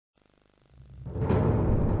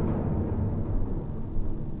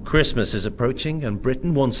Christmas is approaching and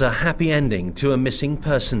Britain wants a happy ending to a missing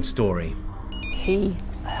person story. He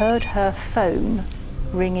heard her phone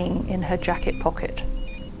ringing in her jacket pocket,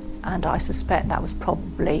 and I suspect that was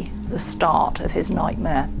probably the start of his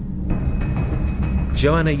nightmare.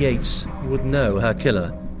 Joanna Yeates would know her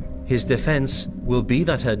killer. His defence will be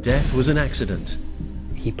that her death was an accident.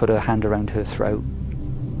 He put a hand around her throat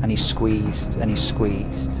and he squeezed the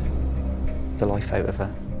life out of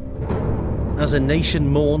her. As a nation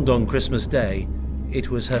mourned on Christmas Day,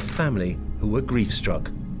 it was her family who were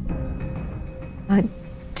grief-struck. I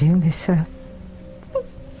do miss her.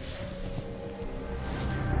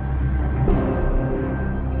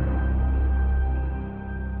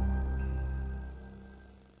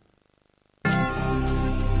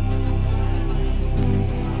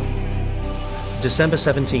 December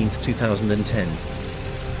 17th, 2010.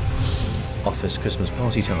 Office Christmas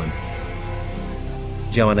party time.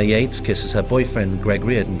 Joanna Yeates kisses her boyfriend Greg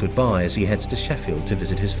Reardon goodbye as he heads to Sheffield to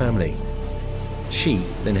visit his family. She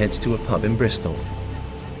then heads to a pub in Bristol.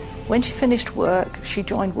 When she finished work, she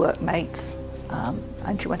joined workmates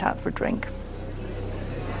and she went out for a drink.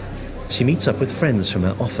 She meets up with friends from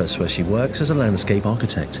her office where she works as a landscape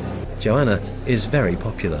architect. Joanna is very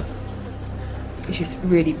popular. She's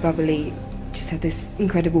really bubbly, just had this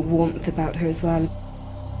incredible warmth about her as well.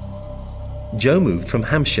 Jo moved from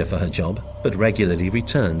Hampshire for her job, but regularly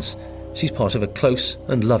returns. She's part of a close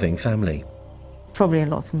and loving family. Probably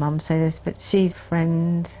lots of mums say this, but she's a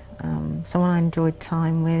friend, someone I enjoyed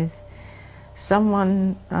time with,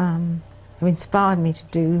 someone who inspired me to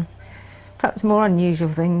do perhaps more unusual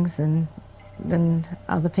things than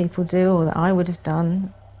other people do or that I would have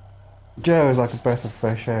done. Jo is like a breath of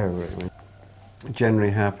fresh air, really.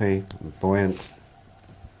 Generally happy, buoyant,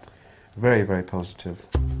 very, very positive.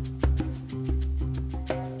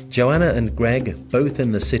 Joanna and Greg, both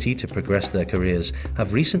in the city to progress their careers,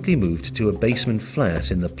 have recently moved to a basement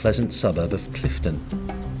flat in the pleasant suburb of Clifton.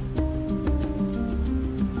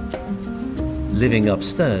 Living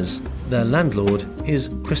upstairs, their landlord is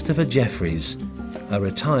Christopher Jeffries, a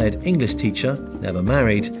retired English teacher, never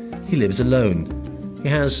married. He lives alone. He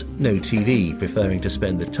has no TV, preferring to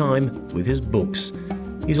spend the time with his books.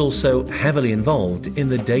 He's also heavily involved in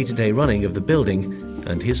the day-to-day running of the building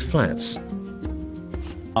and his flats.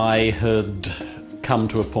 I had come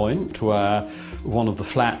to a point where one of the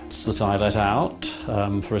flats that I let out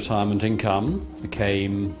for retirement income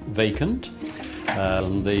became vacant.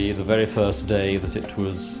 The very first day that it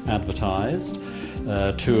was advertised,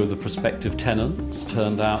 two of the prospective tenants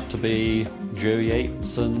turned out to be Jo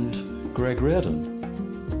Yeates and Greg Reardon.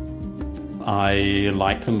 I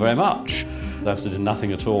liked them very much. There was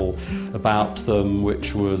nothing at all about them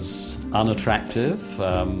which was unattractive.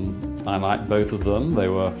 I liked both of them. They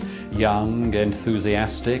were young,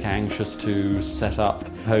 enthusiastic, anxious to set up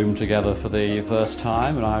home together for the first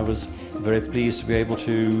time, and I was very pleased to be able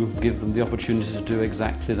to give them the opportunity to do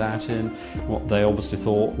exactly that in what they obviously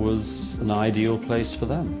thought was an ideal place for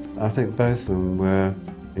them. I think both of them were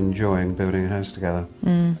enjoying building a house together.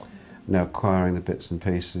 Now acquiring the bits and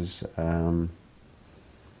pieces.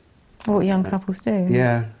 What young couples do.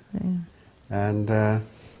 Yeah. And they're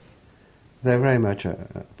very much a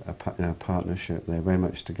partnership. They're very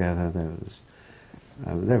much together.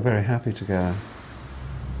 They're very happy together.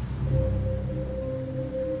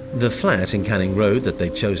 The flat in Canning Road that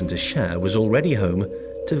they'd chosen to share was already home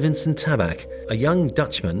to Vincent Tabak, a young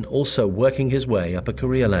Dutchman also working his way up a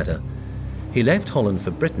career ladder. He left Holland for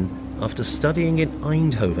Britain after studying in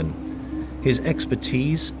Eindhoven. His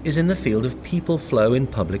expertise is in the field of people flow in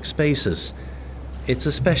public spaces. It's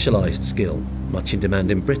a specialised skill, much in demand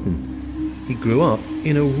in Britain. He grew up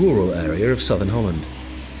in a rural area of southern Holland.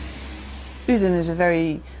 Uden is a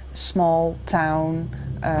very small town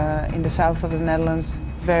in the south of the Netherlands.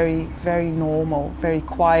 Very, very normal, very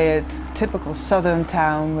quiet, typical southern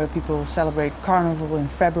town where people celebrate carnival in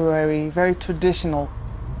February, very traditional.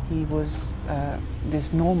 He was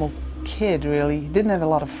this normal kid, really. He didn't have a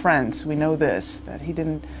lot of friends. We know this, that he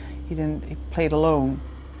played alone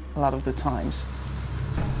a lot of the times.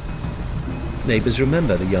 Neighbours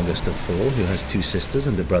remember the youngest of four, who has two sisters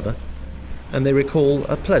and a brother, and they recall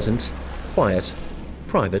a pleasant, quiet,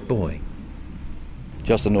 private boy.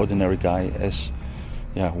 Just an ordinary guy, as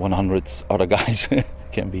 100 other guys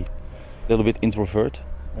can be. A little bit introvert,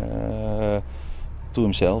 to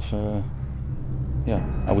himself.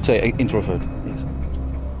 I would say introvert, yes.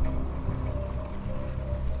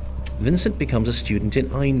 Vincent becomes a student in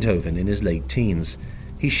Eindhoven in his late teens.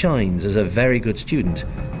 He shines as a very good student,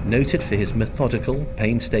 noted for his methodical,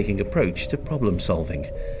 painstaking approach to problem solving.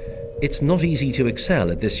 It's not easy to excel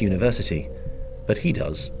at this university, but he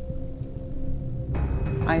does.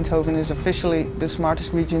 Eindhoven is officially the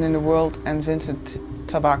smartest region in the world, and Vincent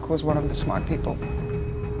Tabak was one of the smart people.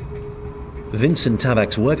 Vincent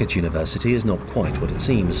Tabak's work at university is not quite what it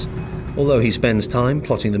seems. Although he spends time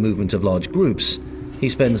plotting the movement of large groups, he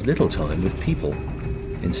spends little time with people.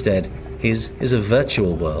 Instead, his is a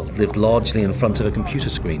virtual world lived largely in front of a computer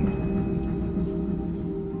screen.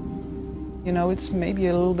 You know, it's maybe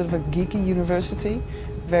a little bit of a geeky university.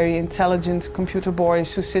 Very intelligent computer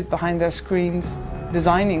boys who sit behind their screens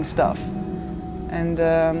designing stuff. And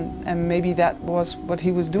maybe that was what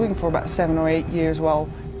he was doing for about 7 or 8 years while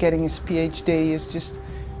getting his PhD, is just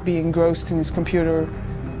being engrossed in his computer,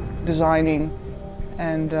 designing,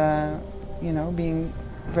 and you know, being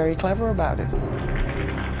very clever about it.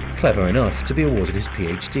 Clever enough to be awarded his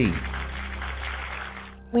PhD.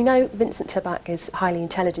 We know Vincent Tabak is a highly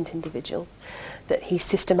intelligent individual, that he's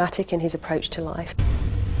systematic in his approach to life.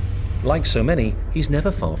 Like so many, he's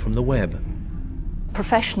never far from the web.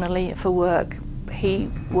 Professionally, for work, he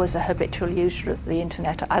was a habitual user of the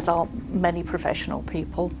internet, as are many professional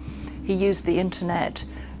people. He used the internet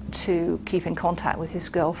to keep in contact with his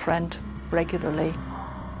girlfriend regularly.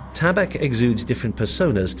 Tabak exudes different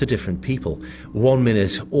personas to different people. 1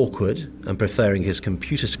 minute awkward and preferring his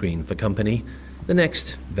computer screen for company, the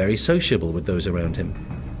next very sociable with those around him.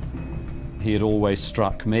 He had always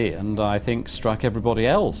struck me, and I think struck everybody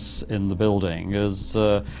else in the building, as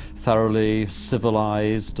a thoroughly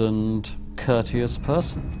civilized and courteous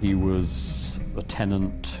person. He was a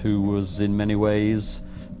tenant who was in many ways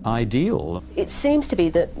ideal. It seems to be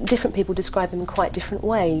that different people describe him in quite different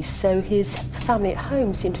ways. So his family at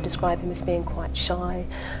home seemed to describe him as being quite shy,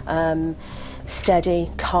 steady,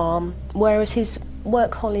 calm, whereas his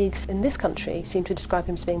work colleagues in this country seem to describe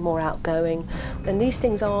him as being more outgoing, and these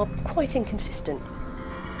things are quite inconsistent.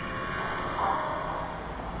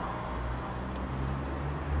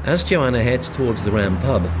 As Joanna heads towards the Ram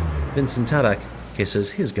pub, Vincent Tabak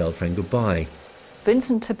kisses his girlfriend goodbye.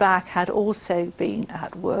 Vincent Tabak had also been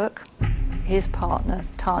at work. His partner,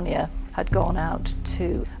 Tanya, had gone out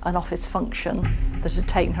to an office function that had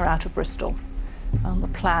taken her out of Bristol. And the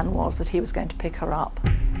plan was that he was going to pick her up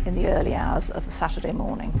in the early hours of the Saturday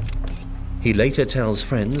morning. He later tells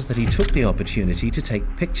friends that he took the opportunity to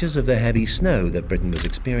take pictures of the heavy snow that Britain was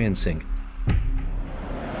experiencing.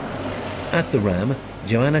 At the Ram,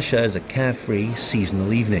 Joanna shares a carefree,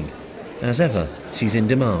 seasonal evening. As ever, she's in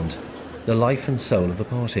demand, the life and soul of the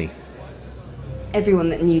party. Everyone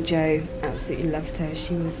that knew Jo absolutely loved her.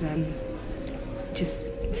 She was just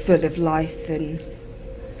full of life and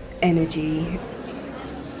energy.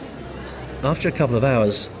 After a couple of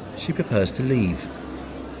hours, she prepares to leave.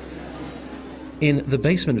 In the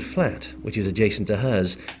basement flat, which is adjacent to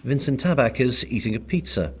hers, Vincent Tabak is eating a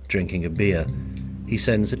pizza, drinking a beer. He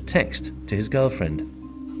sends a text to his girlfriend.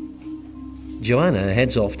 Joanna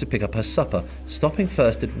heads off to pick up her supper, stopping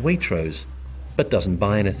first at Waitrose, but doesn't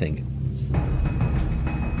buy anything.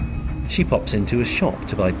 She pops into a shop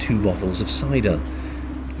to buy 2 bottles of cider.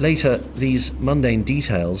 Later, these mundane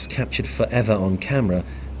details, captured forever on camera,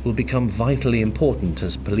 will become vitally important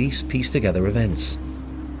as police piece together events.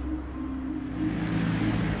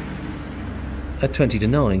 At 20 to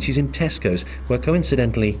 9, she's in Tesco's, where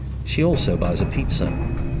coincidentally, she also buys a pizza.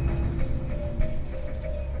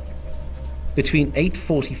 Between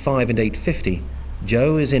 8:45 and 8:50,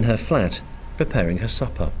 Jo is in her flat, preparing her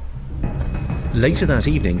supper. Later that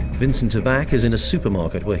evening, Vincent Tabak is in a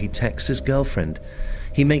supermarket where he texts his girlfriend.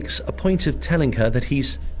 He makes a point of telling her that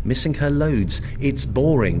he's missing her loads. It's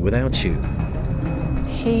boring without you.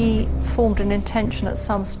 He formed an intention at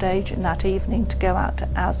some stage in that evening to go out to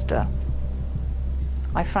Asda.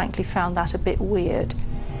 I frankly found that a bit weird.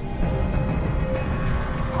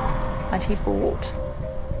 And he bought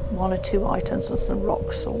 1 or 2 items of some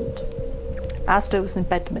rock salt. Asda was in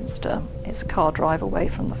Bedminster. It's a car drive away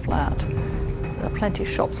from the flat. There are plenty of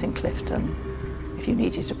shops in Clifton. If you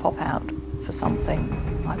needed to pop out for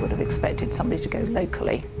something, I would have expected somebody to go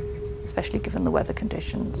locally, especially given the weather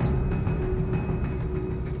conditions.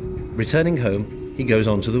 Returning home, he goes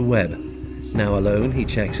onto the web. Now alone, he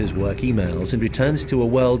checks his work emails and returns to a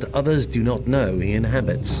world others do not know he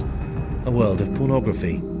inhabits. A world of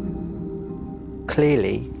pornography.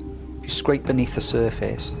 Clearly, if you scrape beneath the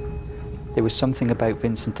surface, there was something about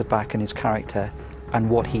Vincent Tabak and his character and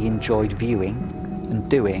what he enjoyed viewing and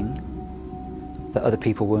doing that other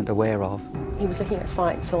people weren't aware of. He was looking at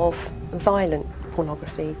sites of violent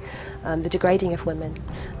pornography, the degrading of women,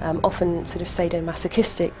 often sort of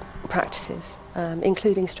sadomasochistic practices,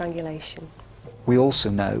 including strangulation. We also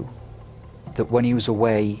know that when he was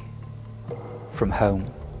away from home,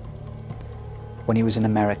 when he was in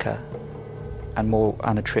America and more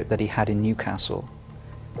on a trip that he had in Newcastle,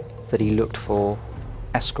 that he looked for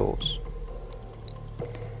escorts.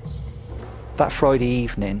 That Friday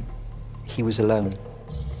evening, he was alone.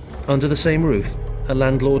 Under the same roof, a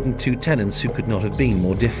landlord and two tenants who could not have been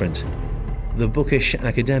more different. The bookish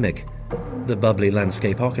academic, the bubbly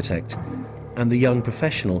landscape architect, and the young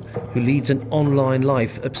professional who leads an online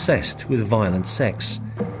life obsessed with violent sex,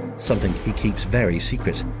 something he keeps very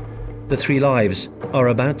secret. The three lives are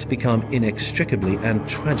about to become inextricably and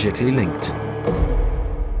tragically linked.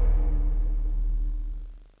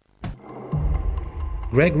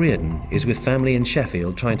 Greg Reardon is with family in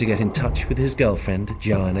Sheffield trying to get in touch with his girlfriend,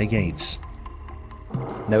 Joanna Yeates.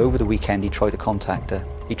 Now, over the weekend, he tried to contact her.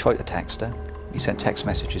 He tried to text her. He sent text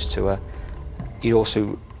messages to her. He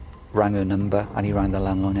also rang her number, and he rang the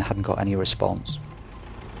landline and hadn't got any response.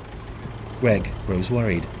 Greg grows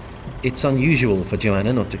worried. It's unusual for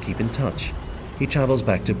Joanna not to keep in touch. He travels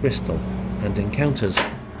back to Bristol and encounters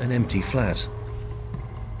an empty flat.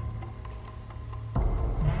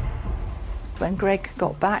 When Greg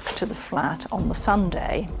got back to the flat on the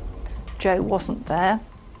Sunday, Jo wasn't there,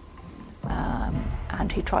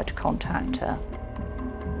 and he tried to contact her.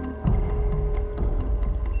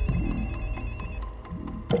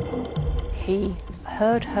 He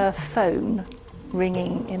heard her phone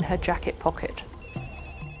ringing in her jacket pocket,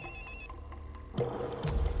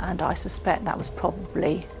 and I suspect that was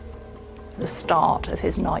probably the start of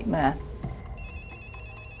his nightmare.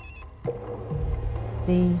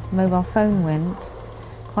 The mobile phone went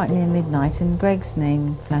quite near midnight and Greg's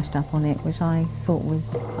name flashed up on it, which I thought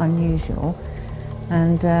was unusual.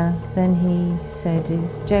 And then he said,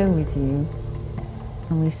 "Is Jo with you?"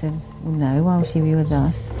 And we said, "Well, no, why would she be with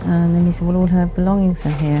us?" And then he said, "Well, all her belongings are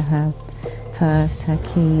here, her purse, her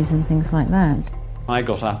keys and things like that." I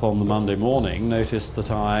got up on the Monday morning, noticed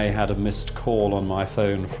that I had a missed call on my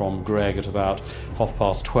phone from Greg at about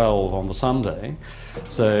 12:30 on the Sunday,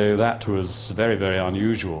 so that was very, very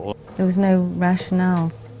unusual. There was no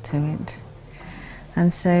rationale to it.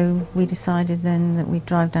 And so we decided then that we'd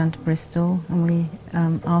drive down to Bristol, and we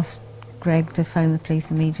asked Greg to phone the police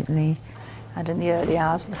immediately. And in the early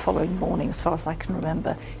hours of the following morning, as far as I can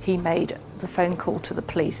remember, he made the phone call to the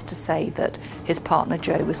police to say that his partner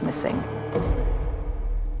Jo was missing.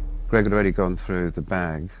 Greg had already gone through the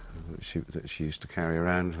bag that she used to carry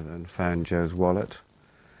around and found Jo's wallet,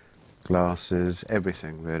 glasses,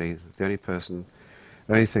 everything really. The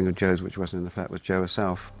only thing of Jo's which wasn't in the flat was Jo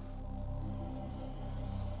herself.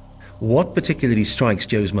 What particularly strikes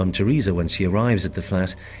Jo's mum Teresa when she arrives at the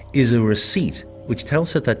flat is a receipt which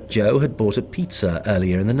tells her that Jo had bought a pizza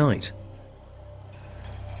earlier in the night.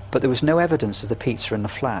 But there was no evidence of the pizza in the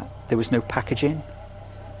flat. There was no packaging.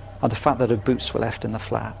 And the fact that her boots were left in the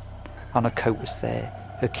flat, and her coat was there,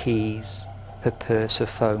 her keys, her purse, her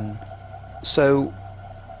phone. So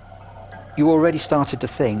you already started to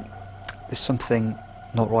think there's something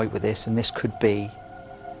not right with this, and this could be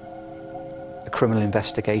a criminal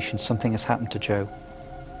investigation. Something has happened to Jo.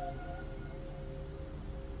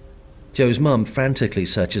 Jo's mum frantically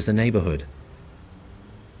searches the neighbourhood.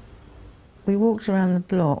 We walked around the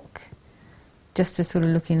block just to sort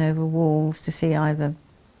of looking over walls to see either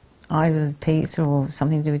the pizza or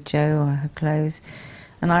something to do with Jo or her clothes.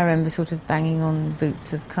 And I remember sort of banging on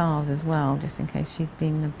boots of cars as well, just in case she'd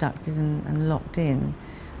been abducted and locked in.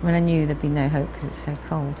 I mean, I knew there'd be no hope because it was so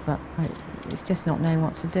cold, but it's just not knowing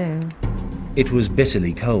what to do. It was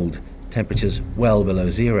bitterly cold, temperatures well below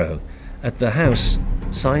zero. At the house,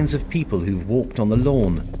 signs of people who've walked on the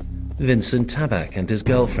lawn. Vincent Tabak and his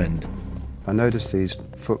girlfriend. I noticed these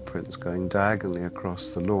footprints going diagonally across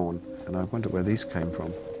the lawn, and I wondered where these came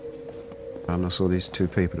from. And I saw these two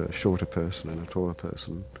people, a shorter person and a taller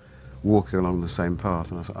person, walking along the same path,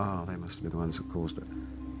 and I thought, they must have been the ones that caused it.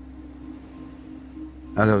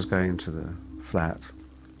 As I was going to the flat,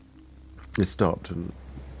 it stopped, and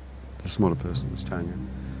the smaller person was Tanya,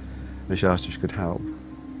 and she asked if she could help.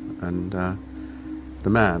 And the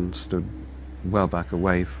man stood well back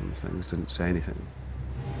away from things, didn't say anything.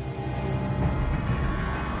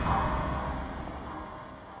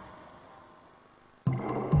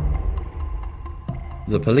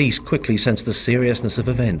 The police quickly sense the seriousness of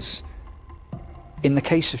events. In the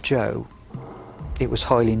case of Jo, it was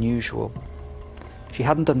highly unusual. She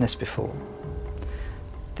hadn't done this before.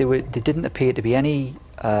 There didn't appear to be any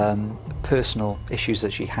personal issues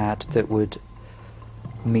that she had that would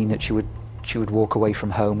mean that she would walk away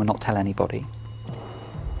from home and not tell anybody.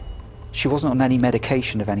 She wasn't on any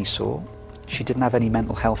medication of any sort. She didn't have any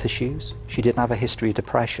mental health issues. She didn't have a history of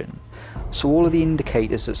depression. So all of the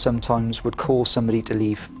indicators that sometimes would cause somebody to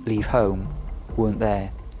leave home weren't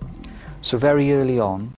there. So very early on,